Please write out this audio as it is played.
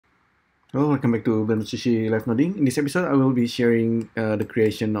Hello, welcome back to Sushi Live Nodding. In this episode, I will be sharing the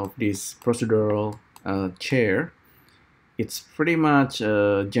creation of this procedural chair. It's pretty much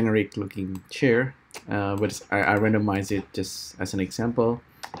a generic looking chair, but I randomize it just as an example.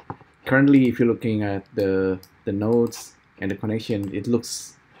 Currently, if you're looking at the nodes and the connection, it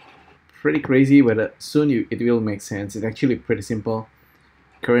looks pretty crazy, but it will make sense. It's actually pretty simple.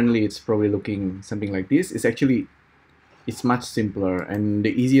 Currently, it's probably looking something like this. It's much simpler, and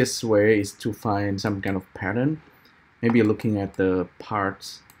the easiest way is to find some kind of pattern, maybe looking at the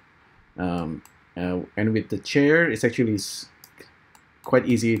parts. And with the chair, it's actually quite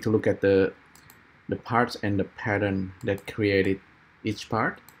easy to look at the parts and the pattern that created each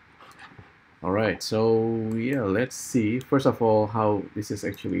part. All right, so yeah, let's see first of all how this is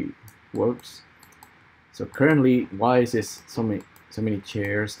actually works. So currently, why is this so many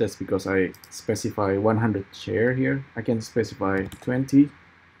chairs? That's because I specify 100 chair here. I can specify 20.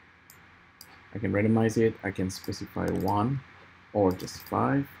 I can randomize it. I can specify 1 or just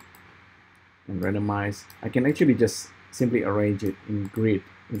 5 and randomize. I can actually just simply arrange it in grid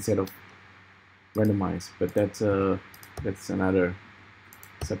instead of randomize, but that's another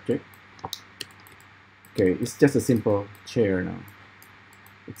subject. Okay, it's just a simple chair now.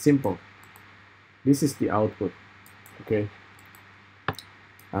 It's simple. This is the output. Okay.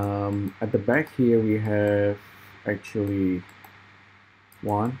 At the back here we have actually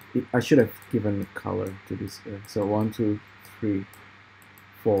I should have given color to this. So 1, 2, 3,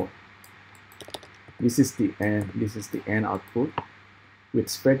 4. This is the end. This is the end output. With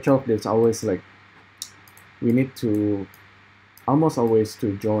spread chop, there's always like we need to almost always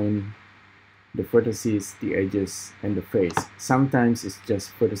to join the vertices, the edges, and the face. Sometimes it's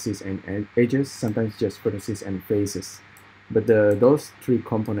just vertices and edges. Sometimes just vertices and faces. But those three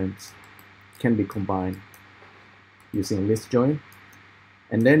components can be combined using list join.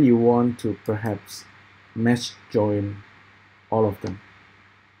 And then you want to perhaps mesh join all of them.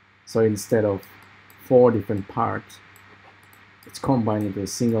 So instead of 4 different parts, it's combined into a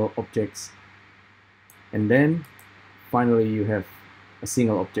single objects. And then finally you have a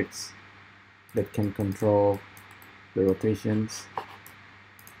single objects that can control the rotations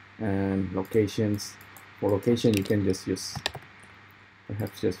and locations. For location, you can just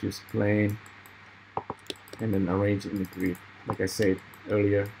perhaps just use plane and then arrange in the grid, like I said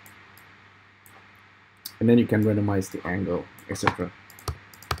earlier. And then you can randomize the angle, etc.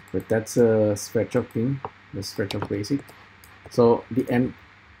 But that's a spread chop thing, the spread chop basic. So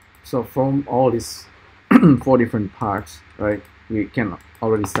from all these 4 different parts, right? We can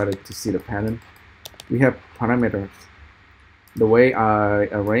already started to see the pattern. We have parameters. The way I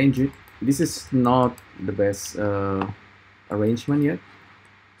arrange it, this is not the best arrangement yet.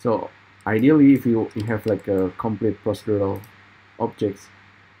 So ideally, if you have like a complete procedural objects,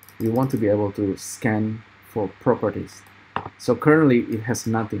 we want to be able to scan for properties. So currently it has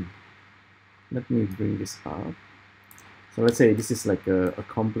nothing. Let me bring this up. So let's say this is like a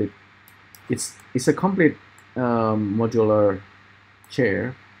complete, it's a complete modular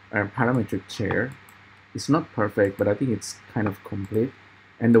chair, a parametric chair. It's not perfect, but I think it's kind of complete.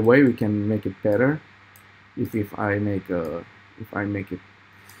 And the way we can make it better, if I make it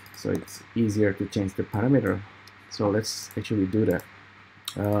so it's easier to change the parameter. So let's actually do that.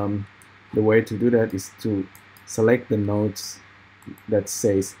 The way to do that is to select the nodes that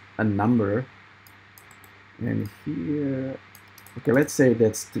says a number, and here, okay, let's say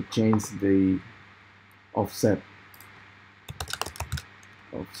that's to change the offset.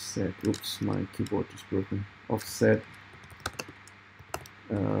 Oops, my keyboard is broken. Offset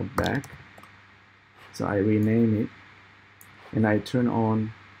back. So I rename it and I turn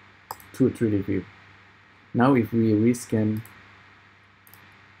on to 3D view. Now if we scan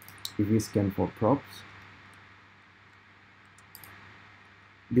for props,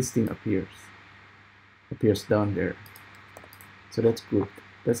 this thing appears down there. So that's good.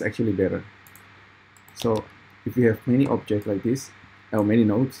 That's actually better. So if you have many objects like this, or many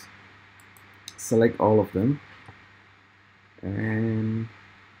nodes, select all of them and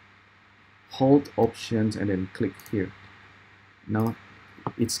hold options and then click here. Now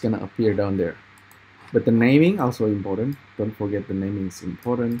it's gonna appear down there. But the naming also important. Don't forget the naming is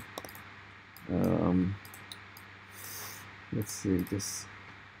important. Let's see, just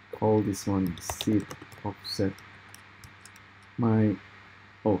call this one seed offset. My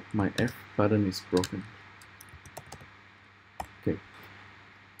F button is broken. Okay.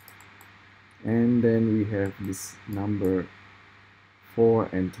 And then we have this number 4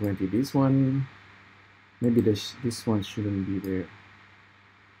 and 20. This one, maybe this one shouldn't be there.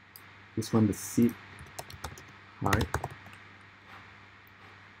 This one, the seed height.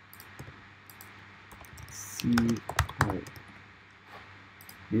 seat height.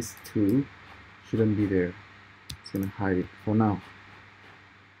 These two shouldn't be there. It's gonna hide it for now.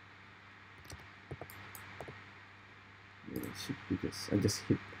 It should be just, I just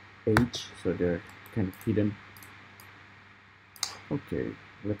hit H, so they're kind of hidden. Okay,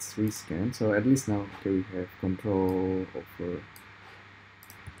 let's rescan. So at least now, okay, we have control over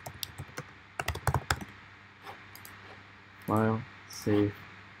file, save,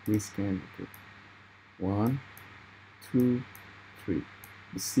 rescan. Okay, 1, 2, 3.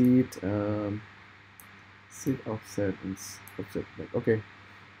 The seat, seat offset and offset back. Okay,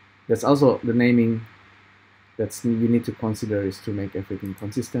 that's also the naming that's you need to consider, is to make everything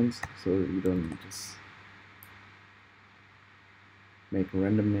consistent, so you don't just make a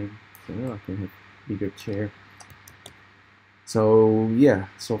random name. So I can have bigger chair. So yeah,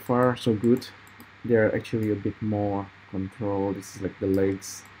 so far so good. They're actually a bit more control. This is like the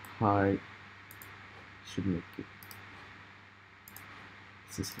legs height. Should make it.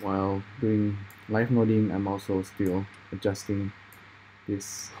 This is while doing live noding, I'm also still adjusting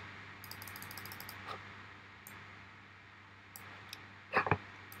this.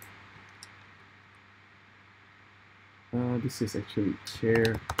 This is actually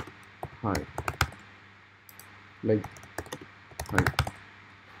chair height, leg height.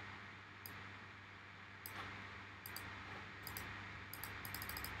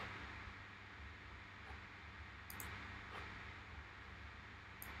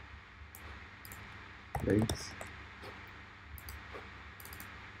 Legs.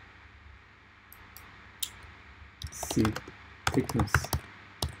 Seat thickness.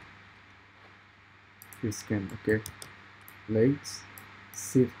 Rescan. Okay. Legs,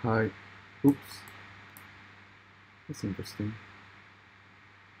 seat height. Oops, that's interesting.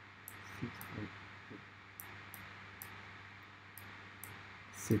 Seat height.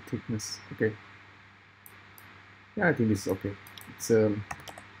 Seat thickness. Okay. Yeah, I think this is okay. It's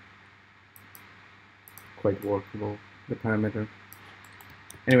quite workable, the parameter.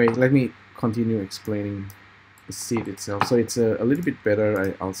 Anyway, let me continue explaining the seat itself. So it's a little bit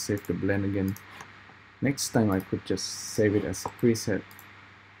better. I'll save the blend again. Next time I could just save it as a preset.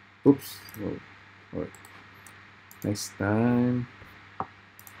 Oops. Whoa. All right. Next time.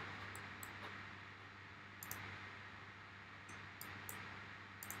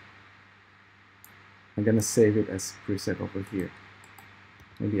 I'm gonna save it as preset over here.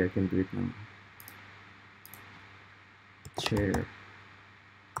 Maybe I can do it now. Chair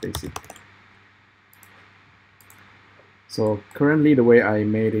basic. So currently the way I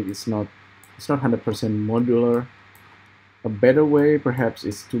made it is not 100% modular. A better way perhaps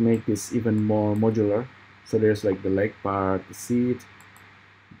is to make this even more modular. So there's like the leg part, the seat,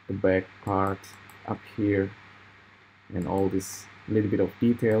 the back part up here, and all this little bit of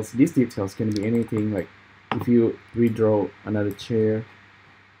details. These details can be anything, like if you redraw another chair.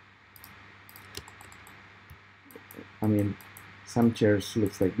 I mean, some chairs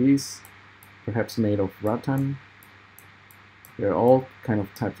looks like this, perhaps made of rattan. They're all kind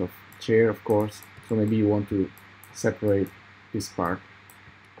of types of chair, of course. So maybe you want to separate this part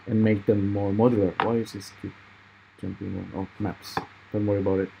and make them more modular. Why is this keep jumping on? Oh, maps. Don't worry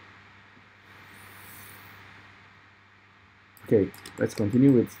about it. Okay, let's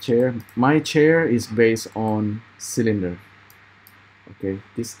continue with chair. My chair is based on cylinder. Okay,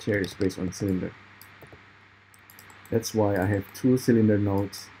 this chair is based on cylinder. That's why I have 2 cylinder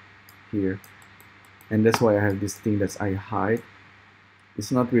nodes here. And that's why I have this thing that I hide.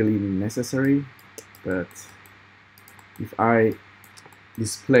 It's not really necessary, but if I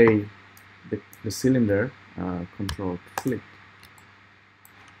display the cylinder, control click,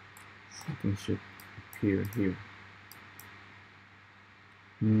 something should appear here.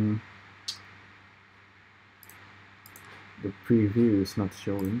 The preview is not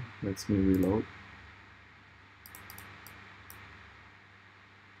showing. Let me reload.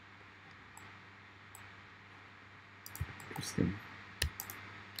 Interesting.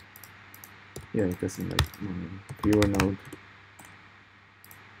 Yeah, it doesn't like my viewer node.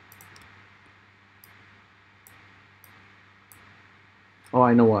 Oh,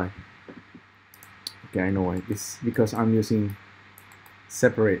 I know why. Okay, I know why. This because I'm using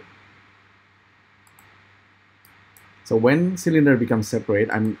separate. So when cylinder becomes separate,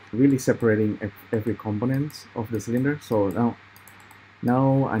 I'm really separating every component of the cylinder. So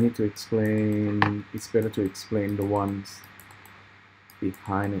now I need to explain. It's better to explain the ones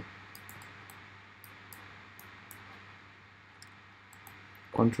behind it.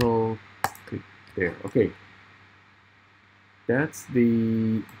 Control click there. Okay, that's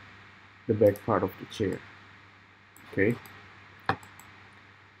the back part of the chair. Okay,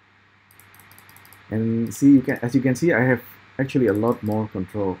 And see, as you can see, I have actually a lot more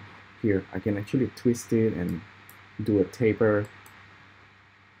control here. I can actually twist it and do a taper.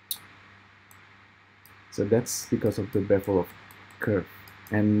 So that's because of the bevel of curve.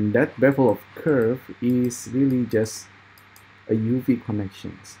 And that bevel of curve is really just a UV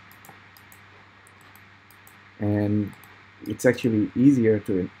connections. And it's actually easier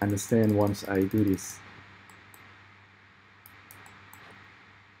to understand once I do this.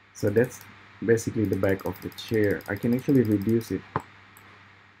 So that's basically the back of the chair. I can actually reduce it.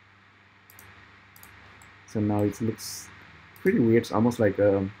 So now it looks pretty weird. It's almost like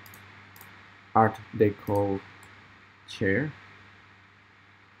a art deco chair.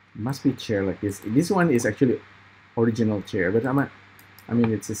 It must be chair like this. This one is actually original chair, but I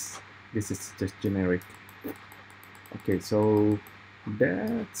mean this is just generic. Okay, so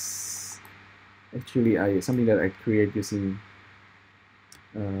that's actually something that I create using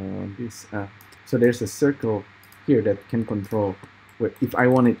this. So there's a circle here that can control. If I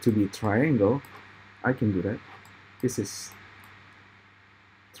want it to be triangle, I can do that. This is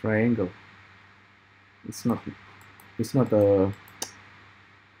triangle. It's not a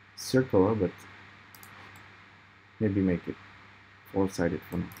circle, but maybe make it four-sided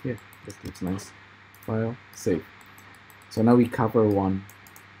for now. Yeah, this looks nice. File, save. So now we cover one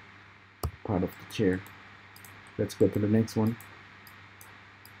part of the chair. Let's go to the next one.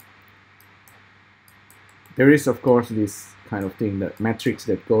 There is, of course, this kind of thing, that matrix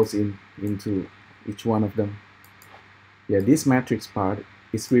that goes into each one of them. Yeah, this matrix part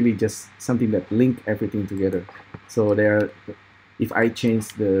is really just something that link everything together. So if I change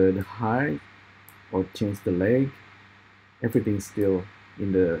the height or change the leg, everything's still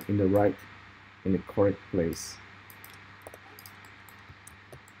in the correct place.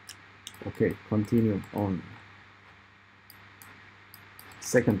 Okay, continue on.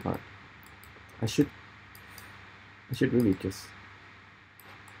 Second part. I should really just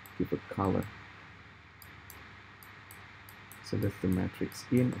give a color. So that's the matrix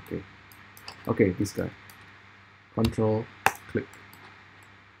in. Okay, this guy. Control, click.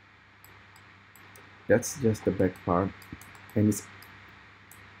 That's just the back part, and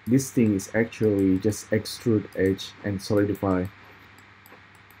this thing is actually just extrude edge and solidify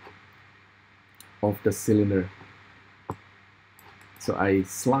of the cylinder. So I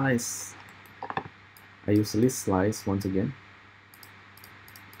use list slice once again.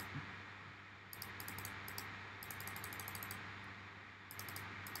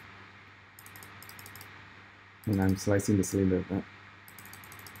 And I'm slicing the cylinder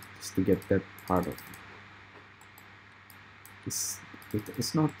just to get that part of it.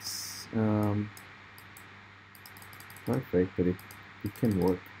 It's not perfect, but it can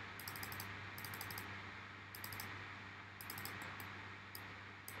work.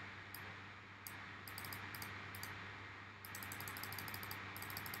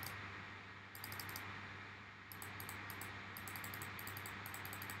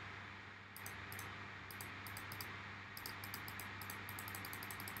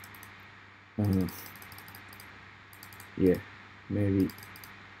 Yeah, maybe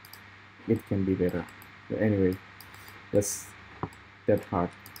it can be better, but anyway, that's that part.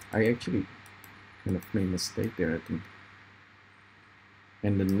 I actually kind of made a mistake there, I think.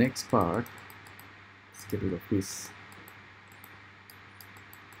 And the next part, let's get rid of this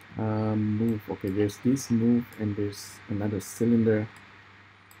move. Okay, there's this move and there's another cylinder.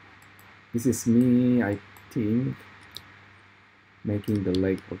 This is me, I think, making the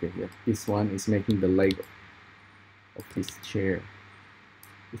leg. Okay, yeah, this one is making the leg of this chair.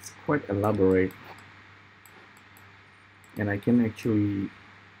 It's quite elaborate, and I can actually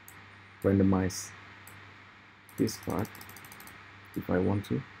randomize this part if I want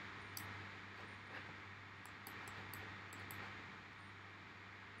to.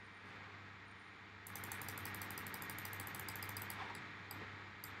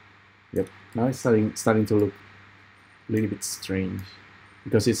 Yep, now it's starting to look a little bit strange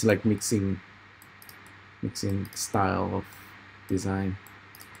because it's like mixing style of design.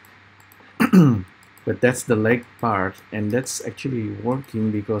 But that's the leg part, and that's actually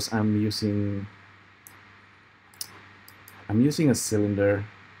working because I'm using a cylinder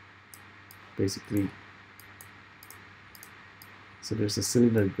basically. So there's a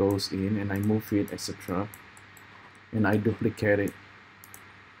cylinder goes in and I move it, etc., and I duplicate it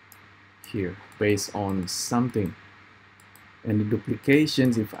here based on something. And the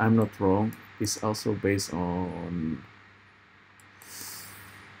duplications, if I'm not wrong, is also based on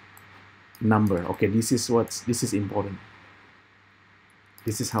number. Okay, this is important.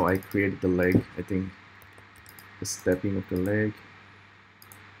 This is how I create the leg, I think. The stepping of the leg.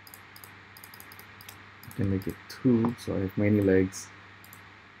 can make it 2, so I have many legs.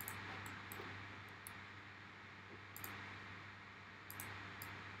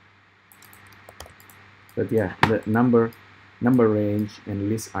 But yeah, the number range and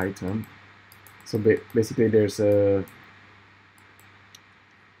list item. So basically there's a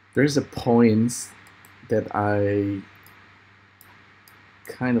points that I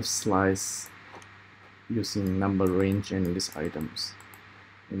kind of slice using number range and list items,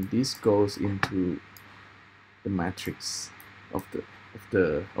 and this goes into the matrix of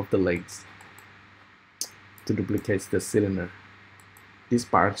the legs to duplicate the cylinder. This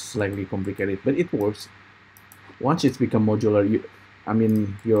part's slightly complicated, but it works. Once it's become modular,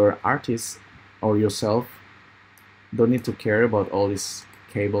 your artist or yourself don't need to care about all these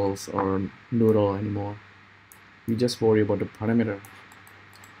cables or noodle anymore. You just worry about the parameter.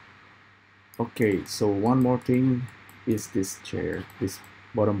 Okay, so one more thing is this chair, this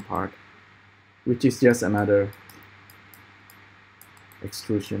bottom part, which is just another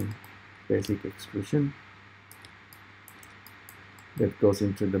extrusion, basic extrusion that goes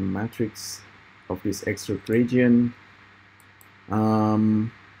into the matrix of this extrude region.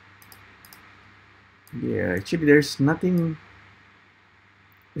 Yeah, actually there's nothing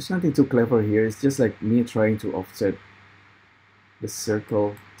too clever here. It's just like me trying to offset the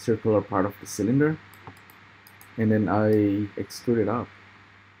circular part of the cylinder, and then I extrude it up.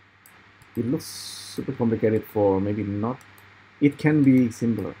 It looks super complicated for maybe not. It can be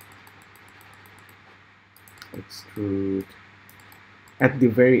simpler. Extrude. At the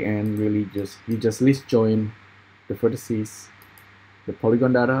very end, really you just list join the vertices, the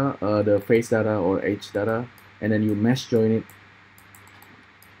polygon data, the face data or edge data, and then you mesh join it.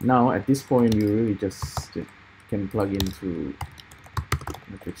 Now at this point, you really just can plug into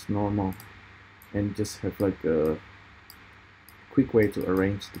matrix normal and just have like a quick way to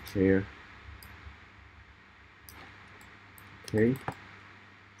arrange the chair. Okay,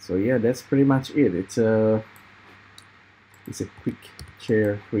 so yeah, that's pretty much it. It's a quick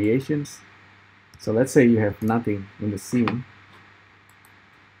chair creations. So let's say you have nothing in the scene.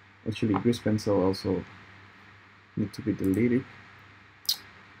 Actually, grease pencil also need to be deleted.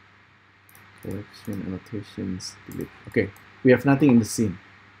 Collection, annotations, delete. Okay, we have nothing in the scene,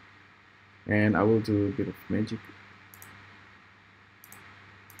 and I will do a bit of magic.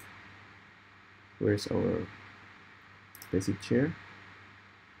 Where's our basic chair?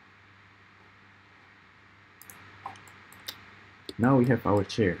 Now we have our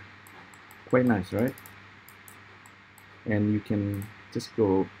chair. Quite nice, right? And you can just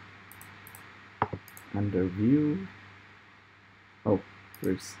go under view. Oh,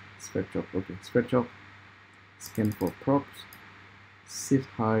 where's SpectRop? Okay, SpectRop. Scan for props. Shift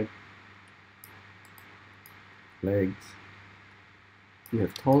height. Legs. You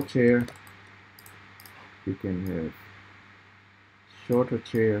have tall chair. You can have shorter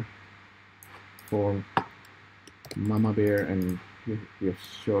chair. For mama bear, and you have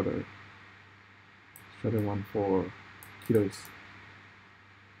shorter one for kiddos,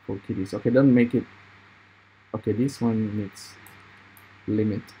 for kitties. Okay, don't make it. Okay, this one needs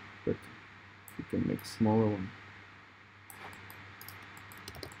limit, but you can make smaller one.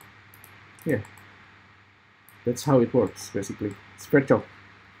 Yeah, that's how it works basically. SpectRop.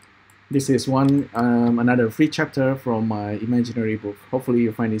 This is another free chapter from my imaginary book. Hopefully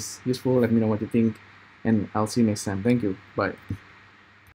you find this useful. Let me know what you think, and I'll see you next time. Thank you. Bye.